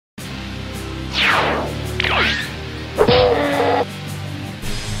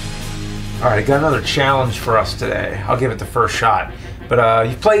Alright, I got another challenge for us today. I'll give it the first shot. But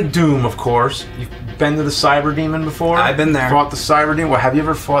you've played Doom, of course. You've been to the Cyberdemon before? I've been there. Fought the Cyberdemon? Well, have you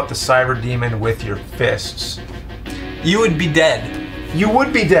ever fought the Cyberdemon with your fists? You would be dead. You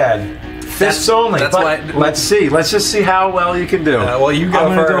would be dead. Fists only. That's but why. let's see. Let's just see how well you can do. Well, you go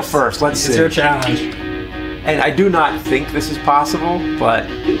I'm gonna first. go first. Let's see. It's your challenge. And I do not think this is possible, but...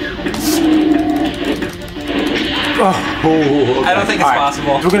 Oh, I don't think it's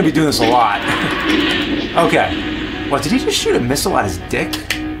possible. We're going to be doing this a lot. Okay. What, did he just shoot a missile at his dick?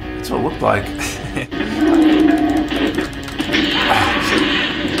 That's what it looked like.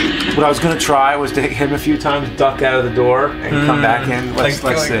 What I was going to try was to hit him a few times, duck out of the door, and come back in. Let's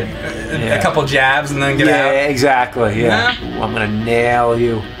see. A couple jabs and then get out. Yeah, exactly. Yeah. Ooh, I'm going to nail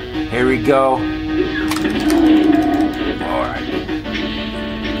you. Here we go. All right.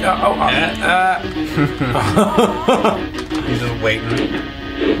 He's just waiting.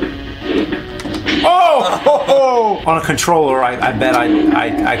 Oh! On a controller, I bet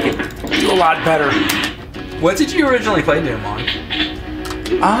I could do a lot better. What did you originally play Doom on?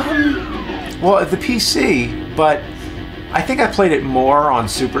 Well, the PC, but I think I played it more on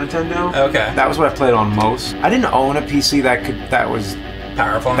Super Nintendo. Okay. That was what I played on most. I didn't own a PC that was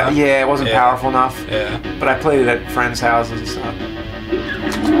powerful enough. Yeah, it wasn't powerful enough. Yeah. But I played it at friends' houses and stuff.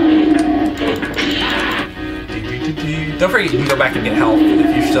 Don't forget you can go back and get help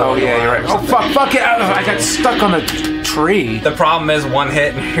if you still. Oh yeah, you're right. Oh fuck it! I got stuck on the tree. The problem is one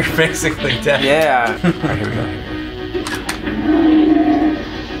hit and you're basically dead. Yeah. All right, here we go.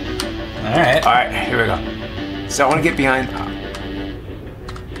 All right, here we go. So I want to get behind.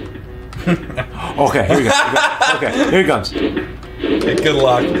 Okay, here we go. Okay, here he comes. Okay, good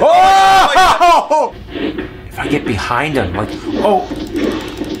luck. Oh! If I get behind him, like, oh.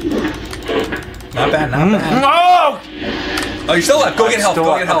 Not bad, not bad. No! Oh, you're still left. Go get help.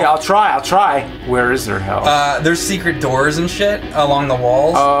 Go get help. Okay, I'll try. Where is there help? There's secret doors and shit along the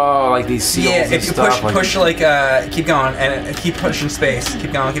walls. Oh, like these seals. Yeah, and if you stuff, push keep going and keep pushing space.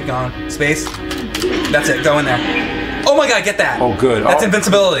 Keep going. Space. That's it. Go in there. Oh my god, get that. Oh, good. That's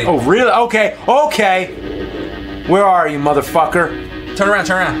invincibility. Oh, really? Okay. Where are you, motherfucker? Turn around.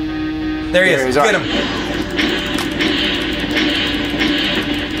 There he is. Get him.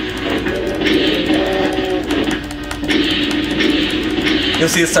 You'll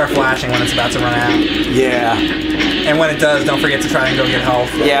see it start flashing when it's about to run out. Yeah. And when it does, don't forget to try and go get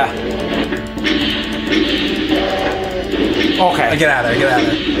health. Yeah. Okay. Get out of there.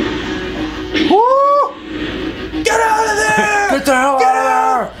 Woo! Get out of there! Get the hell out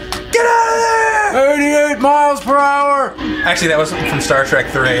of there! Get out of there! 88 miles per hour! Actually, that was from Star Trek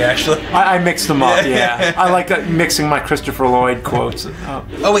 3, actually. I mixed them up, yeah. I like mixing my Christopher Lloyd quotes.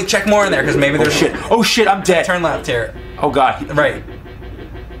 Oh, wait, check more in there, because maybe there's... shit. Oh, shit, I'm dead. Turn left here. Oh, God. Right.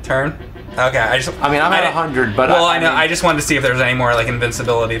 Turn. Okay, I'm at 100, but... Well, I know. I just wanted to see if there was any more, like,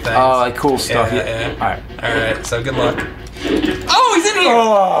 invincibility things. Oh, like cool stuff. Yeah. Alright, so good luck. Oh, he's in here!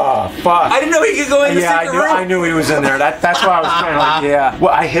 Oh, fuck. I didn't know he could go in the secret room. I knew he was in there. That's why I was trying to, like, yeah.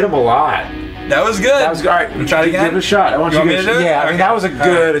 Well, I hit him a lot. That was good. That was good. All right, try it again? Give it a shot. I want you to do it? Yeah, I mean, that was a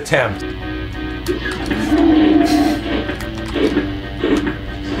good attempt.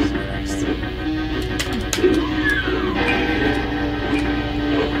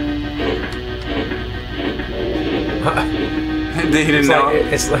 He didn't know.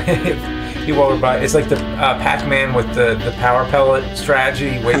 It's like it's like the Pac-Man with the power pellet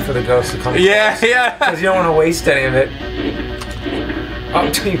strategy. Wait for the ghost to come. Yeah. Because you don't want to waste any of it. Oh,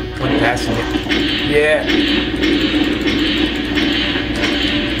 he went past it. Yeah.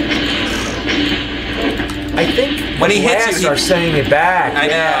 I think when he hits you, are sending it back. I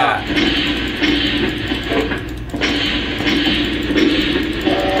know.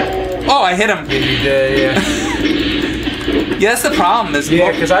 Oh, I hit him. Yeah, you did. Yeah. Yeah, that's the problem.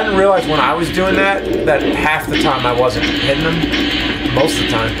 Yeah, because I didn't realize when I was doing that half the time I wasn't hitting them. Most of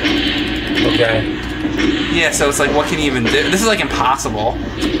the time. Okay. Yeah, so it's like, what can you even do? This is like impossible.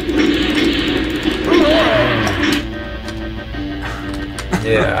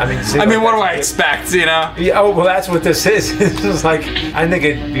 Yeah, I mean, what do I expect, you know? Yeah, oh, well, that's what this is. This is like, I think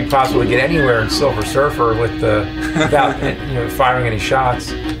it'd be possible to get anywhere in Silver Surfer without firing any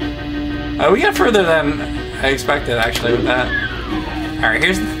shots. We got further than I expected, actually, with that. Alright,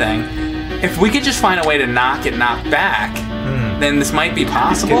 here's the thing. If we could just find a way to knock back, then this might be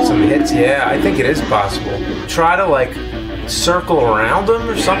possible. Get some hits, yeah, I think it is possible. Try to, like, circle around them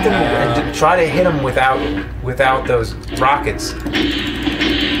or something, and try to hit them without those rockets.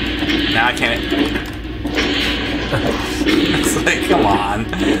 Now I can't. It's like, come on.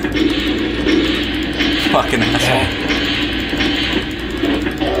 Fucking asshole.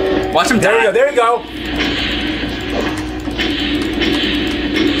 Watch him die. There you go.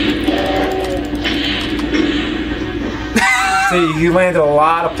 See, you landed a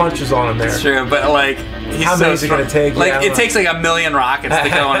lot of punches on him there. It's true, but like, he's how many is it strong. gonna take? Like, yeah, it takes like 1,000,000 rockets to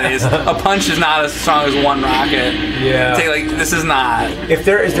kill one of these. A punch is not as strong as one rocket. Yeah. Take, like, this is not. If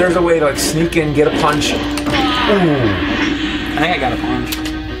there's a way to like sneak in, get a punch. Ooh. I think I got a punch.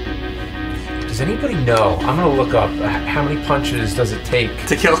 Does anybody know? I'm gonna look up how many punches does it take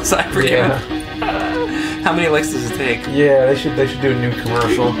To kill a Cyberdemon? Yeah. How many licks does it take? Yeah, they should do a new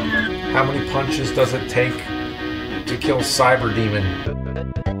commercial. How many punches does it take to kill Cyberdemon?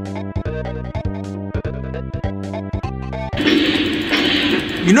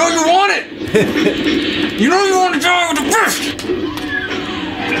 You know you want it! You know you want to die with the fist!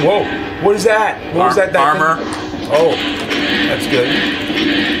 Whoa! What is that? What was that? Armor. Oh, that's good.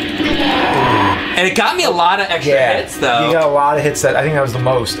 And it got me a lot of extra hits, though. You got a lot of hits. I think that was the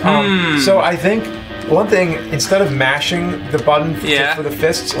most. So I think one thing, instead of mashing the button for the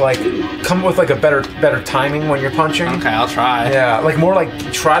fists, like come up with like a better timing when you're punching. Okay, I'll try. Yeah, like more like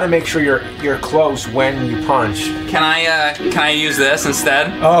try to make sure you're close when you punch. Can I use this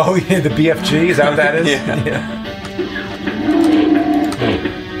instead? Oh yeah, the BFG, is that what that is? Yeah.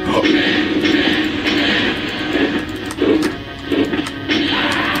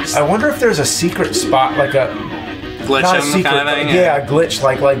 I wonder if there's a secret spot, like a glitch not a him secret, kind of thing. Yeah, a glitch,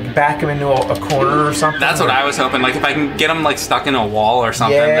 like back him into a corner or something. That's what I was hoping. Like if I can get him like stuck in a wall or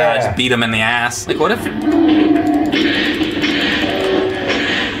something, then I just beat him in the ass. Like what if?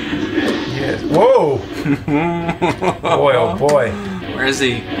 Yes. Whoa! Boy, oh boy. Where is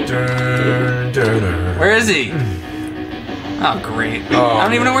he? Dun, dun, dun. Where is he? Oh great! Oh, I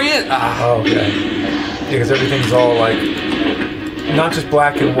don't even know where he is. Ah. Oh, okay. Yeah, because everything's all like not just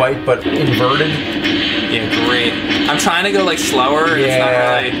black and white, but inverted. Yeah, great. I'm trying to go like slower. And it's not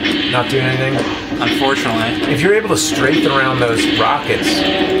really. Not doing anything. Unfortunately. If you're able to strafe around those rockets.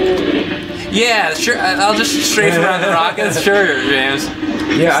 Yeah, sure. I'll just strafe around the rockets. Sure, James.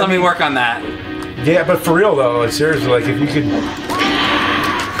 Yeah. Just let me work on that. Yeah, but for real though, like seriously, like if you could.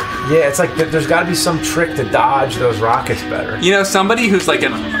 Yeah, it's like there's got to be some trick to dodge those rockets better. You know, somebody who's like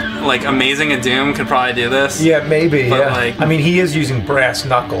amazing at Doom could probably do this. Yeah, maybe. But yeah. like, I mean, he is using brass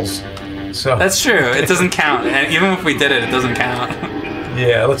knuckles, so. That's true. It doesn't count, and even if we did it, it doesn't count.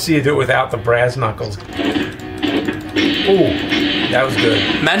 Yeah, let's see you do it without the brass knuckles. Ooh, that was good.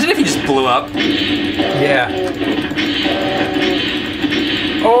 Imagine if he just blew up. Yeah.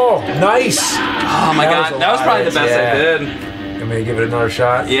 Oh, nice. Oh my god, that was probably the best I did. You want me to give it another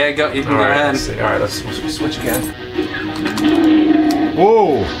shot? Yeah, you can go ahead. Let's see. All right, let's switch again.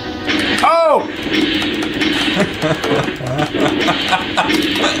 Whoa! Oh!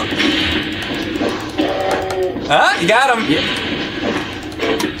 You got him. Yeah.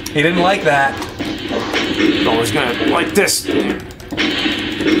 He didn't like that. Oh, he's gonna like this.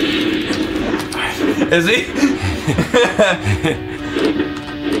 Is he?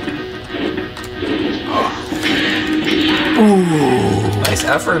 Ooh. Nice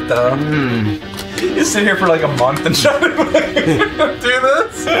effort, though. You sit here for like a month and try to do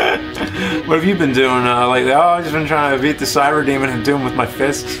this? What have you been doing? Like, I've just been trying to beat the Cyberdemon and do him with my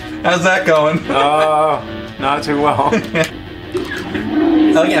fists. How's that going? Not too well. I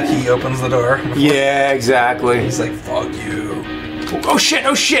like how he opens the door. Yeah, exactly. He's like, fuck you. Oh shit,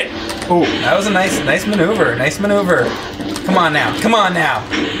 oh shit! Oh. That was a nice maneuver. Nice maneuver. Come on now. Come on now.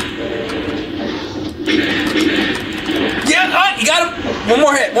 Yeah, you got him. One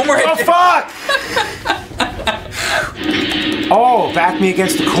more hit. One more hit. Oh, fuck! Oh, back me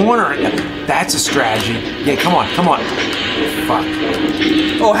against the corner. That's a strategy. Yeah, come on, come on. Fuck.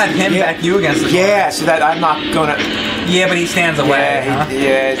 Oh, have him back you against the corner. Yeah, so that I'm not gonna... Yeah, but he stands away. Yeah, huh?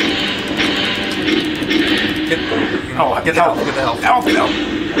 yeah. Get the help. Get the help. Help.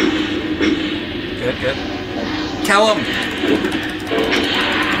 Good. Kill him.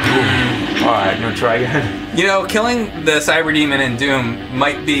 Alright, you wanna try again? You know, killing the Cyberdemon in Doom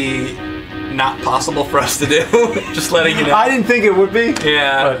might be not possible for us to do. Just letting you know. I didn't think it would be.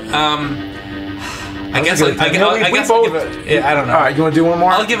 Yeah. But I guess I'll give it. Yeah, I don't know. All right, you want to do one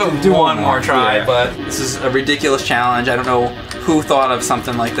more? I'll give it one more try, but this is a ridiculous challenge. I don't know who thought of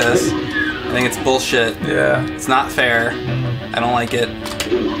something like this. I think it's bullshit. Yeah. It's not fair. I don't like it.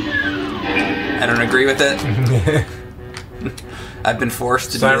 I don't agree with it. I've been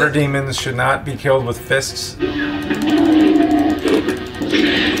forced to do it. Cyberdemons should not be killed with fists.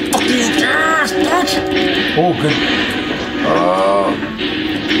 Oh, good. Oh.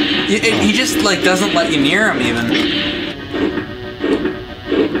 He just like doesn't let you near him even.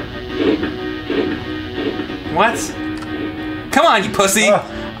 What? Come on, you pussy!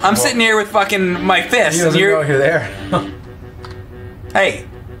 I'm sitting here with fucking my fist. He doesn't know you're there. Hey.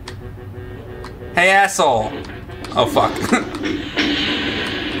 Hey, asshole. Oh, fuck.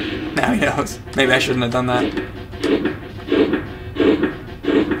 Now he knows. Maybe I shouldn't have done that.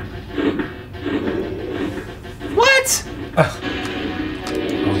 What? Oh,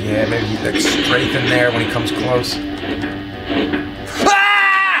 yeah, maybe he's like straight in there when he comes close.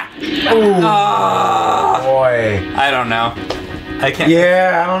 Ah! Oh, boy. I don't know. I can't.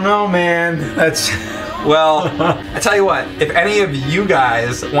 Yeah, I don't know, man. That's... Well, I tell you what, if any of you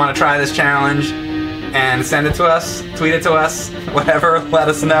guys want to try this challenge and send it to us, tweet it to us, whatever, let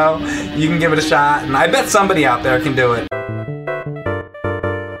us know. You can give it a shot, and I bet somebody out there can do it.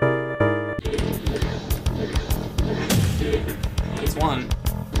 It's 1,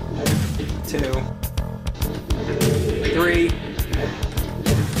 2, 3,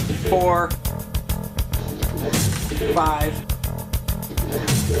 4, 5,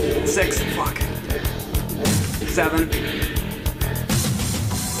 6, fuck. 7.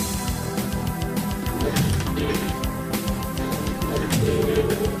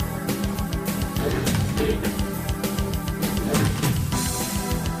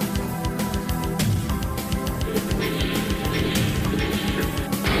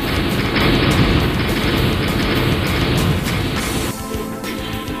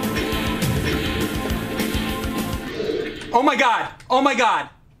 Oh my god! Oh my god!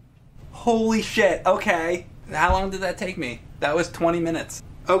 Holy shit, okay. How long did that take me? That was 20 minutes.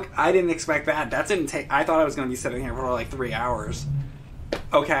 Okay, I didn't expect that. That didn't take... I thought I was going to be sitting here for like 3 hours.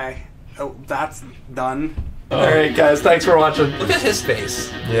 Okay. Oh, that's done. Alright guys, thanks for watching. Look at his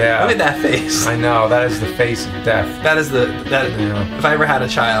face. Yeah. Look at that face. I know, that is the face of death. That is the... Yeah. If I ever had a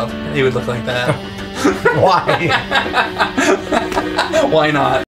child, he would look like that. Why? Why not?